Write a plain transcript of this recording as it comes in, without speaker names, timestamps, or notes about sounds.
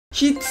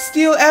She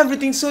steal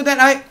everything so that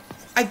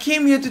I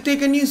came here to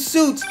take a new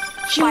suit.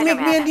 She make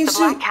me a new the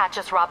suit. Black Cat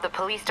just robbed the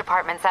police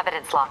department's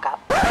evidence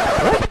lockup.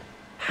 What?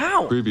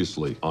 How?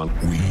 Previously on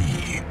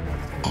We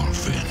are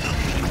Venom.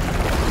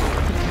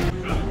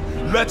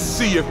 Let's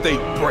see if they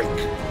break.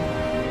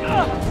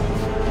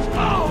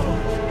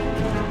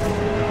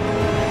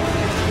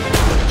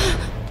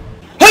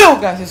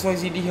 Hello guys, it's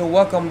SYZD here.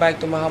 Welcome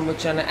back to my humble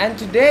channel, and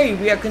today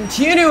we are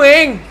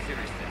continuing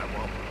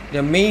the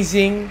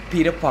amazing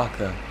Peter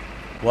Parker.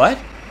 What?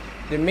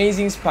 The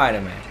amazing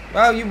Spider-Man.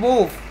 Well, you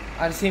both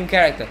are the same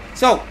character.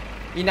 So,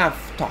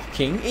 enough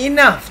talking.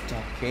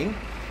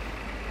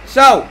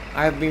 So,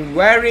 I've been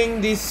wearing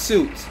this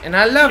suit and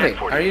I love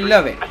it. I really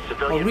love it.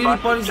 Oh, really,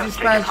 Police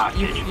Dispatch?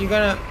 You're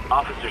gonna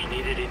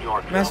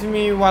mess with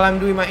me while I'm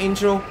doing my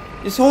intro?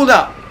 Just hold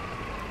up.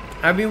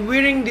 I've been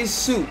wearing these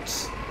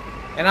suits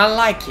and I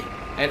like it.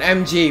 And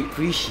MJ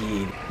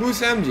appreciate it.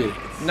 Who's MJ?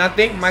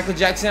 Nothing. Michael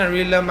Jackson. I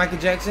really love Michael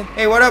Jackson.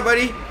 Hey, what up,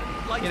 buddy?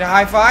 Need a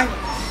high five?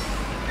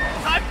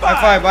 High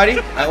five, buddy.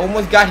 I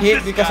almost got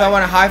hit because I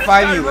want to high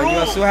five you, and you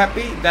are so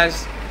happy. That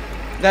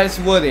is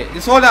worth it.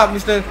 Just hold up,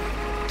 Mr.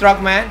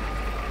 Truckman.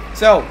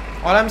 So,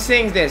 all I'm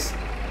saying is this: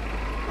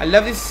 I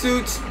love these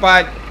suits,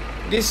 but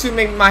this suit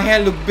make my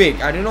hand look big.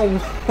 I don't know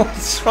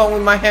what's wrong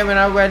with my hand when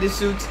I wear these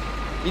suits.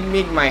 It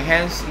make my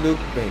hands look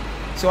big.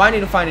 So I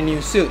need to find a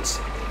new suit.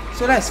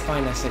 So let's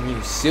find us a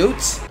new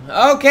suit.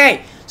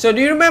 Okay. So do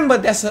you remember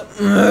that's a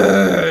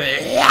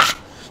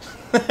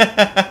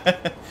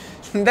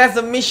that's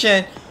a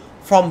mission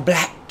from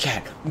Black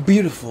Cat.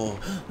 Beautiful,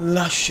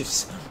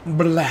 luscious,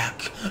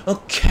 black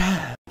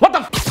cat. What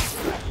the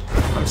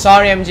f? I'm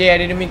sorry, MJ. I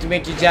didn't mean to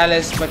make you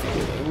jealous, but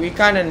we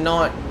kind of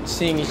not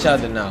seeing each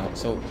other now.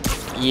 So,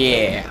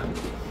 yeah.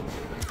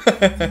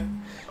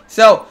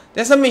 So,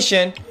 there's a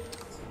mission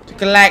to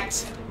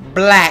collect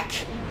black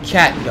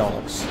cat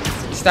dolls.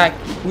 It's like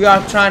we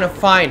are trying to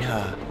find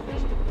her.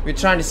 We're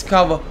trying to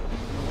discover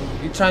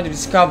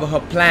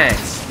her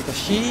plans because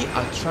she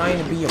are trying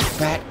to be a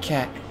bad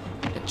cat.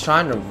 They're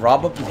trying to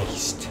rob a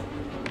place.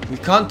 We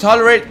can't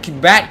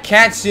tolerate bad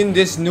cats in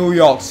this New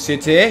York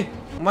City.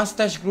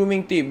 Mustache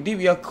grooming tip: dip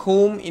your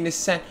comb in the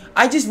sand.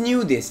 I just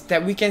knew this,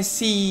 that we can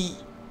see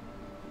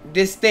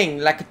this thing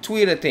like a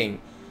Twitter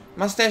thing.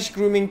 Mustache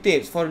grooming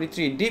tips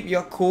 43: dip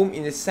your comb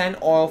in the sand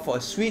oil for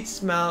a sweet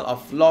smell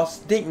of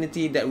lost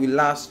dignity that will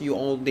last you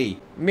all day.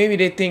 Maybe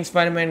they think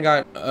Spider-Man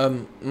got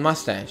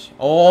mustache.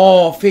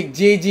 Oh, fake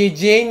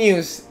JJJ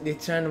news. They're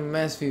trying to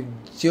mess with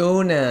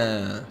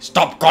Jonah.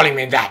 Stop calling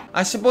me that.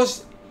 I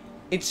suppose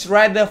it's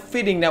rather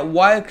fitting that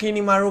while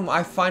cleaning my room,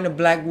 I find a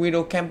Black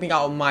Widow camping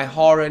out my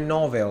horror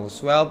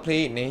novels. Well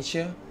played,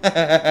 nature.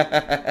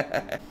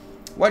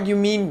 What do you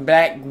mean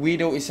Black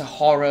Widow is a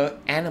horror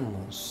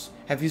animals?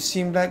 Have you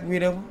seen Black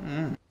Widow?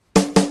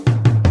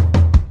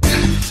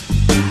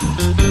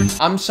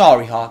 I'm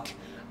sorry, Hawk.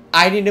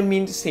 I didn't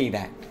mean to say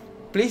that.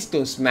 Please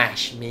don't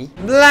smash me.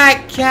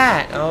 Black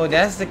Cat. Oh,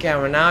 that's the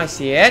camera. Now I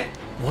see it.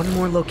 One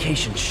more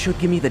location should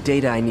give me the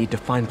data I need to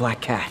find Black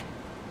Cat.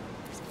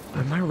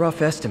 By my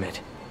rough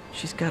estimate,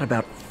 she's got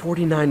about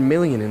 49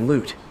 million in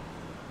loot.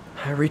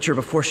 I reach her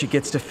before she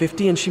gets to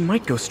 50 and she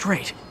might go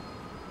straight.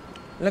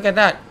 Look at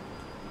that.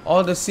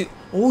 All the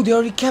oh, they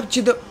already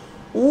captured the...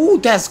 Oh,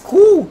 that's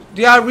cool.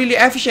 They are really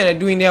efficient at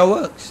doing their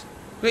works.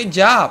 Great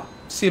job,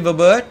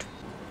 Silverbird.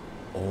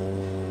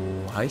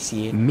 Oh, I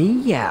see it.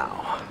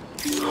 Meow.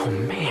 Oh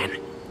man,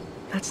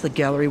 that's the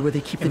gallery where they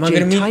keep the Am I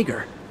gonna Jade meet...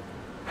 Tiger.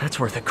 That's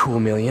worth a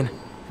cool million.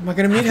 Am I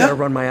gonna meet I've her? gotta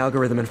run my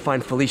algorithm and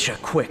find Felicia,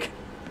 quick.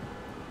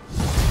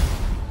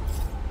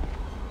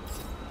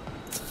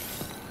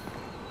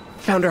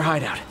 Found her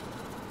hideout.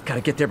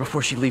 Gotta get there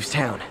before she leaves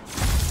town.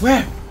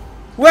 Where?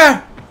 Where?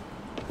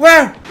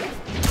 Where?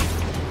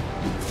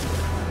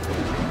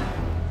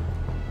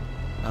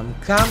 I'm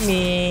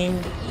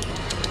coming.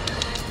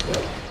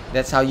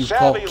 That's how you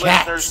call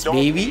cats, baby.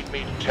 Don't need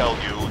me to tell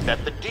you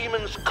that the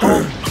Demon's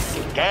cult,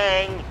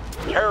 gang,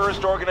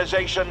 terrorist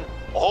organization,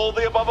 all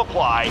the above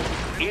apply,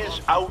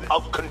 is out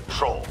of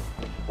control.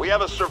 We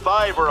have a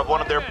survivor of one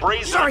of their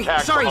brazen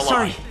attacks on the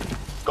line.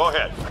 Go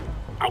ahead.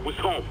 I was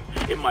home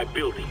in my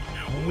building.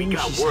 We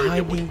got word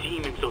there were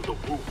demons on the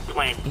roof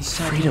planted.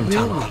 Freedom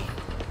Tunnel.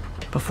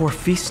 Before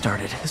Feast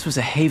started, this was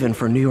a haven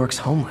for New York's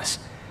homeless.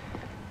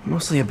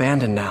 Mostly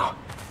abandoned now.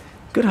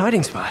 Good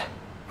hiding spot.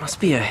 Must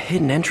be a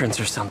hidden entrance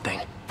or something.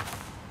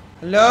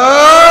 Hello?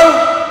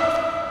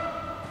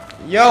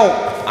 Yo,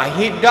 I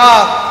hit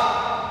dog.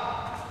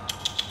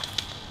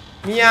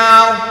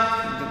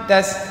 Meow.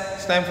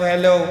 That's time for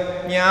hello.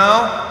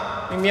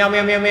 Meow. Meow,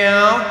 meow, meow,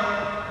 meow.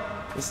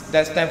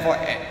 That's time for...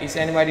 Is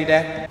anybody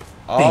there?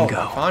 Oh,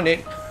 bingo. Found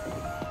it.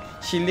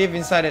 She lived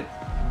inside a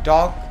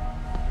dog.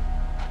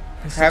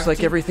 This looks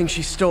like everything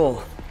she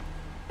stole.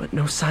 But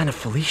no sign of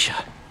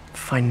Felicia.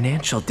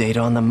 Financial data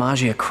on the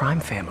Maggia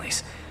crime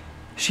families.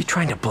 Is she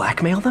trying to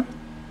blackmail them?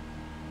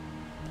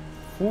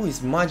 Who is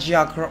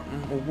Maggia?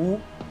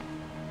 Who?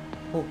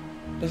 Oh,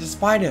 there's a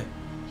spider.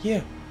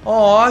 Here.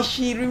 Oh,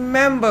 she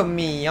remember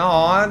me.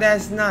 Oh,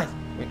 that's nice.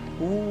 Wait,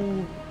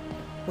 who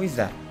is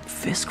that?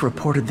 Fisk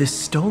reported this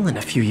stolen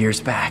a few years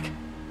back.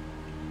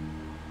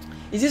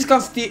 Is this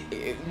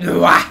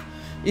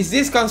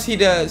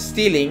considered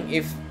stealing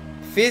if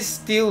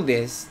Fisk steal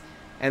this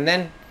and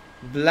then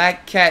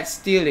Black Cat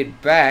steal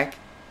it back,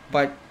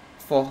 but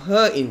for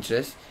her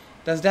interest?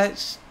 Does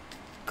that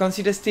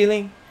consider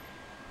stealing?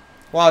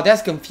 Wow,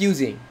 that's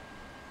confusing.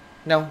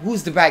 Now,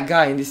 who's the bad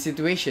guy in this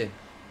situation?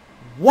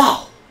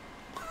 Wow!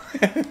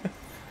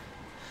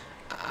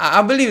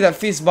 I believe that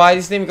Fisk buy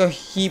this name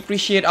because he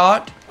appreciate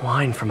art.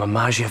 Wine from a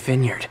Magia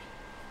vineyard.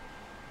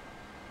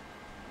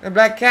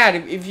 Black Cat,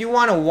 if you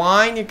want a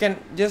wine, you can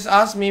just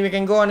ask me. We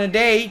can go on a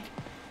date.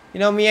 You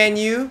know, me and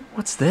you.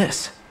 What's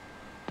this?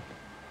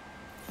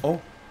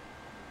 Oh.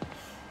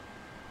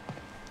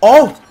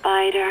 Oh!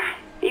 Spider,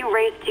 you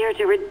raced here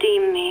to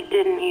redeem me,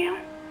 didn't you?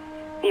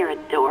 You're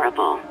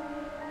adorable.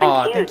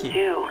 Aw, And cute, thank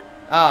you. too.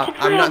 Ah,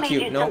 Just I'm why not made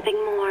cute, you no.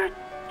 something more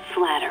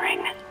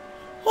flattering.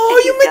 Oh,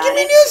 Think you you making got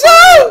me it? new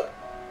sound!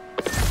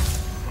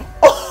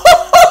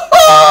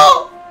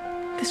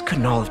 This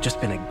couldn't all have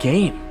just been a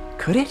game,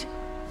 could it?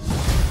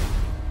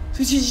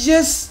 So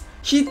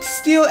she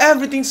steal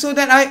everything so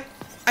that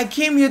I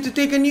came here to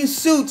take a new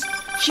suit.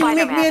 She make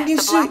me a Spider-Man, new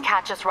the suit. Black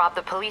Cat just robbed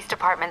the police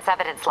department's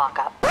evidence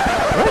lockup.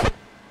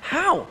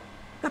 How?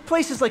 That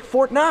place is like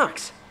Fort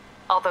Knox.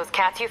 All those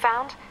cats you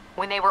found?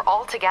 When they were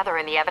all together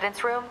in the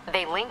evidence room,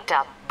 they linked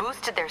up,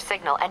 boosted their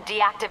signal, and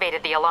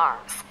deactivated the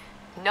alarms.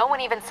 No one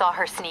even saw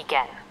her sneak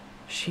in.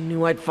 She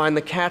knew I'd find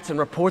the cats and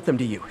report them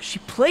to you. She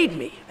played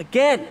me,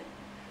 again.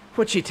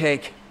 What'd she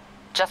take?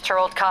 Just her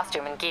old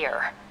costume and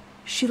gear.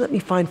 She let me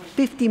find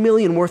 50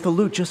 million worth of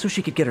loot just so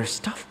she could get her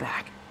stuff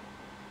back.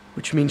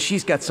 Which means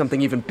she's got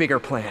something even bigger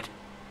planned.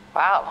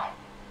 Wow.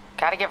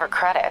 Gotta give her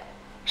credit.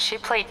 She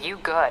played you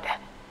good.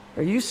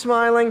 Are you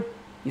smiling?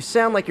 You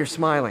sound like you're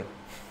smiling.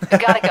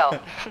 Gotta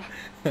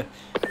go.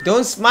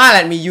 Don't smile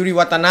at me, Yuri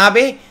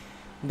Watanabe.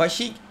 But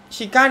she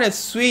kind of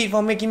sweet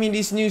for making me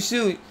this new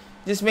suit.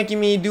 Just making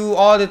me do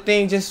all the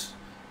things just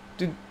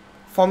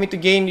for me to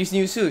gain this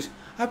new suit.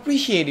 I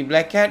appreciate it,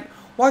 Black Cat.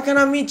 Why can't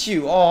I meet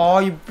you? Oh,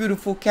 you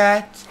beautiful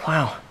cat.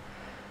 Wow.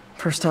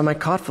 First time I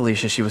caught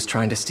Felicia, she was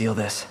trying to steal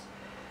this.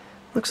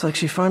 Looks like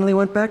she finally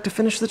went back to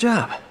finish the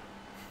job.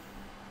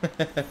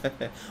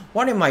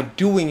 What am I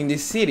doing in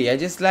this city? I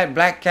just let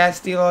Black Cat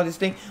steal all this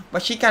thing.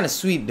 But she kind of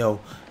sweet though.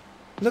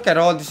 Look at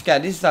all this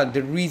cat. This is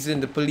the reason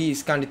the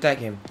police can't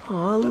detect him.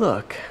 Aw,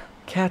 look.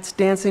 Cat's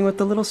dancing with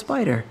the little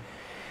spider.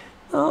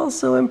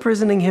 Also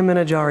imprisoning him in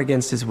a jar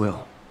against his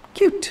will.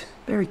 Cute.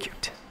 Very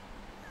cute.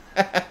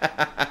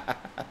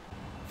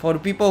 For the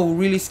people who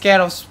really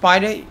scared of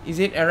spider, is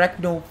it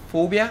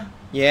arachnophobia?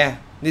 Yeah,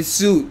 this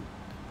suit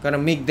gonna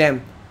make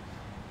them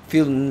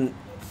feel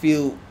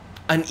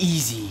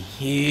uneasy.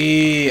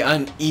 Yeah,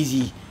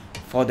 uneasy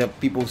for the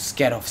people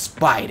scared of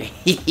spider.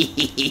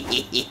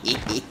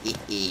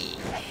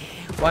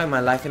 Why am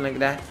I laughing like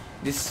that?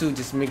 This suit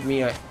just make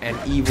me an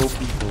evil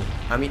people.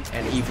 I mean,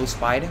 an evil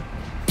spider.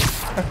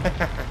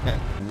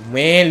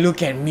 Man,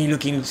 look at me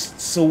looking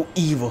so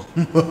evil.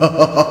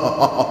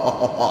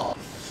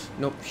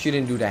 Nope,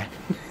 shouldn't do that.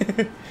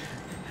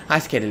 I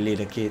scared the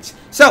little kids.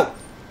 So,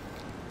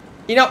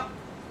 you know,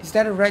 is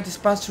that a rat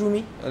just passed through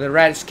me? Or the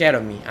rat is scared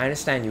of me? I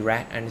understand you,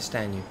 rat. I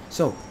understand you.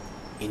 So,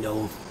 in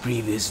our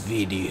previous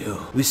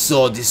video, we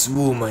saw this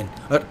woman.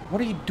 What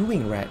are you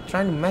doing, rat?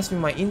 Trying to mess with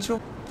my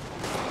intro?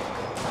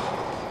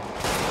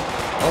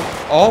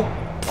 Oh,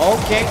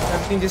 okay.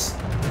 Everything just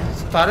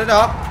started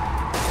up.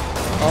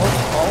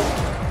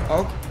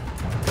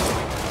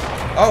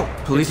 Oh,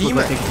 Police the look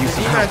demon. like they could use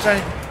The some demon help. are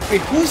trying.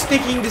 Wait, who's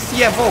taking the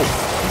CFO?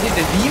 Is it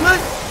the demon?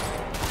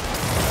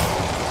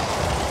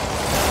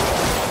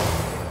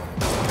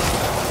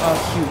 Oh,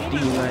 cute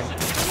demon.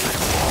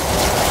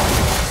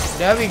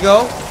 There we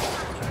go.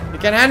 You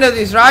can handle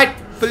this, right,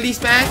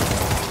 policeman?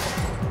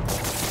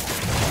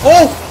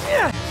 Oh!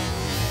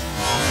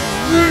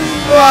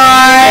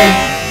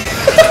 Goodbye!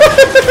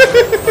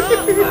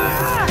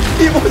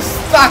 He was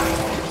stuck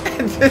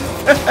at this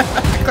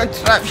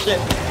contraption.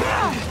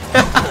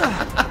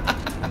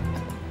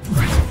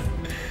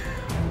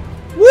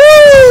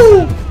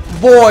 Woo!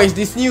 Boys,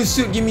 this new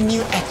suit give me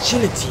new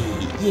agility.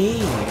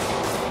 Yeah.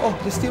 Oh,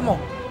 there's still more.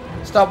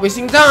 Stop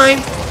wasting time.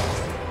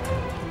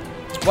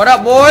 What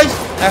up, boys?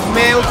 Have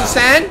mail to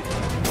send?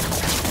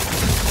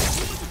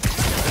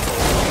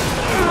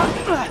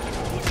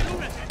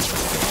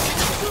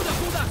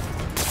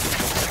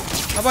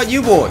 How about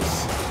you boys?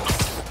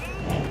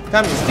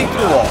 Come and stick to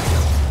the wall.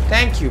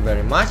 Thank you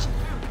very much.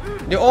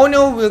 The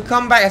owner will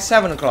come back at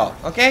 7 o'clock,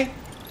 okay?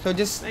 So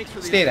just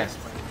stay there.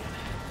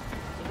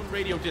 Someone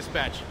radio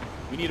dispatch.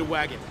 We need a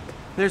wagon.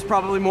 There's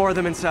probably more of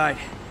them inside.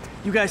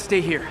 You guys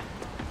stay here.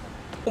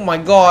 Oh my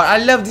god,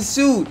 I love this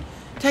suit.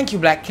 Thank you,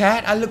 Black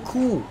Cat. I look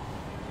cool.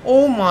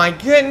 Oh my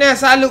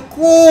goodness, I look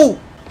cool.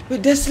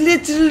 Wait, there's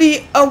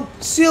literally a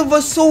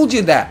silver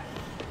soldier there.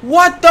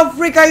 What the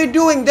frick are you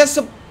doing?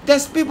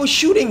 There's people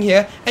shooting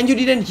here and you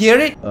didn't hear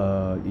it?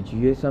 Did you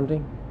hear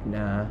something?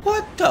 Nah.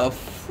 What the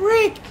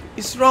frick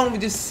is wrong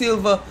with this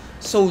silver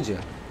soldier?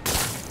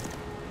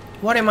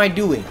 What am I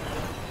doing?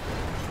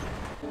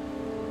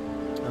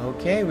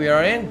 Okay, we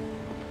are in.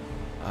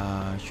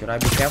 Should I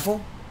be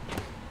careful?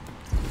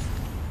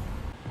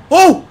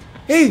 Oh!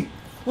 Hey!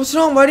 What's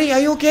wrong, buddy? Are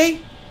you okay?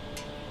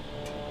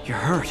 You're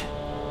hurt.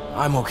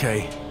 I'm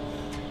okay. Are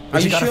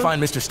But you you gotta sure?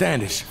 find Mr.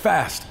 Standish,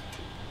 fast.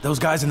 Those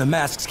guys in the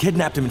masks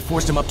kidnapped him and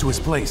forced him up to his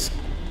place.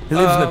 He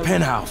lives in the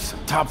penthouse,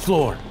 top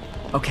floor.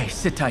 Okay,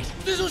 sit tight.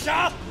 蜘蛛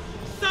侠，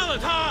杀了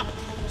他！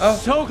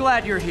 So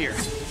glad you're here.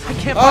 I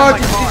can't find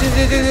my car.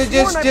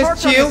 Just Sworn I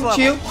parked on chill, this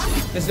chill. level.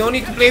 There's no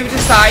need to play with the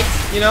sides,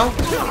 you know.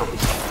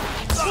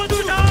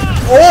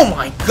 Oh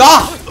my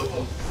god!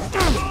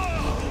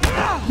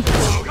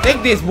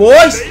 Take this,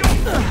 boys.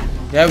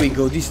 There we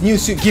go. This new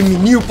suit give me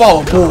new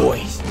power,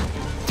 boys.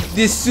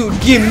 This suit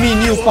give me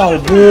new power,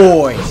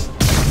 boys.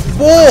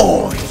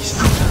 Boys.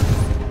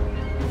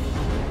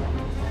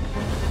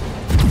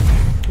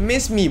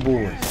 Miss me,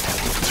 boys.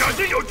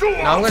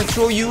 Now I'm gonna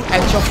throw you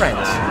at your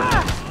friends.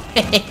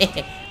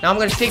 Now I'm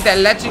gonna take that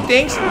electric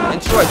things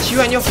and throw at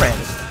you and your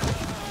friends.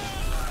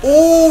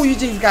 Oh, you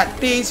just got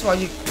this while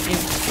you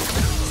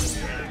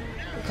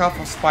cover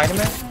for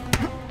Spider-Man.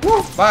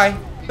 Woo, bye.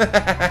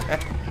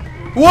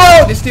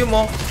 Whoa, there's still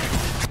more.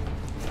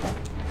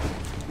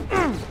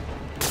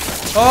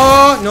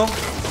 Oh no.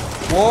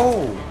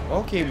 Whoa.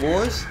 Okay,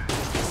 boys.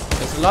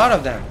 There's a lot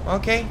of them.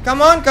 Okay,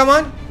 come on, come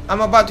on.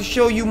 I'm about to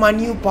show you my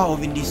new power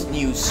in this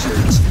new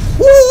suit.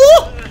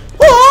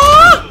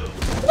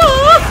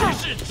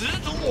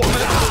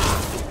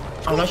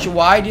 I'm not sure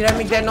why did I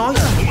make that noise,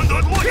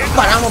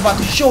 but I'm about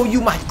to show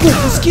you my kung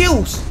fu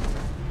skills.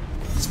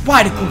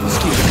 Spider kung fu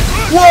skills.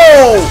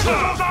 Whoa!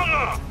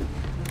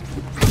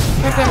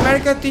 Captain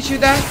America teach you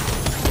that?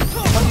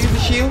 How to use the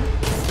shield?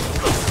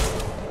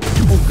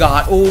 Oh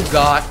god! Oh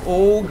god!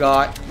 Oh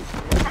god!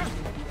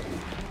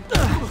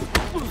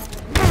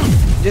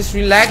 Just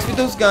relax with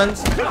those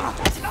guns.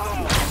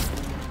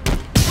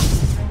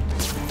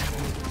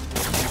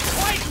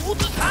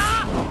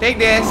 Take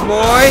this,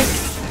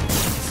 boys.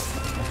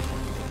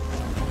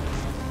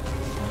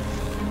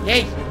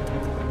 Yay.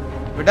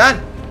 We're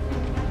done.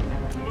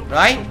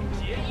 Right?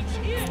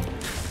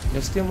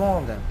 There's still more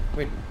of them.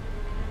 Wait.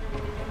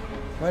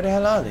 Where the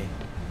hell are they?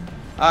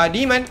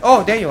 Demon.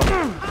 Oh, there you are.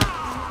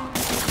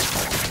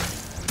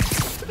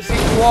 See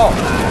the wall.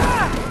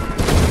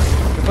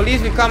 The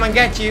police will come and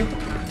get you.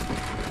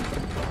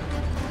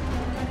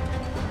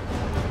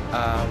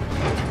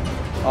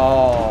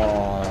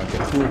 Oh, the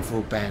Kung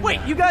Fu Panda.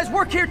 Wait, you guys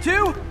work here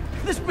too?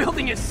 This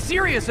building is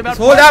serious about.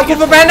 Hold out, Kung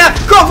Fu Panda!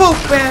 Kung Fu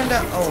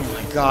Panda! Oh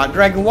my god,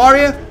 Dragon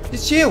Warrior,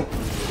 just chill.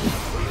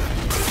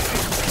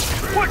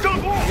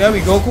 There we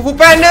go, Kung Fu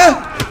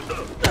Panda!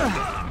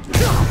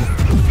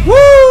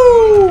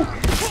 Woo!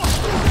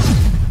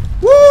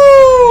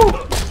 Woo!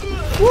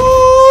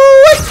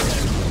 Woo!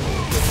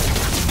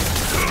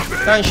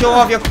 Try and show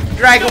off your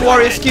Dragon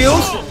Warrior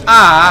skills?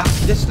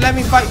 Just let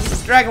me fight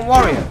Dragon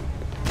Warrior.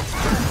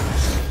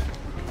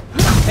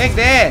 Take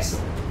this!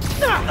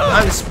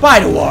 I'm the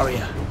Spider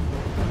Warrior!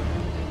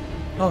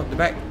 Oh, the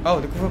back. Oh,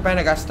 the Kung Fu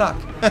Panda got stuck.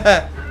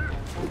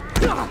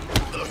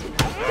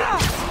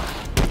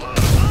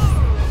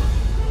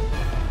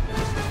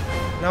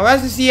 Now,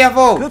 where's the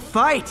CFO? Good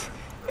fight.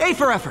 A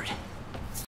for effort.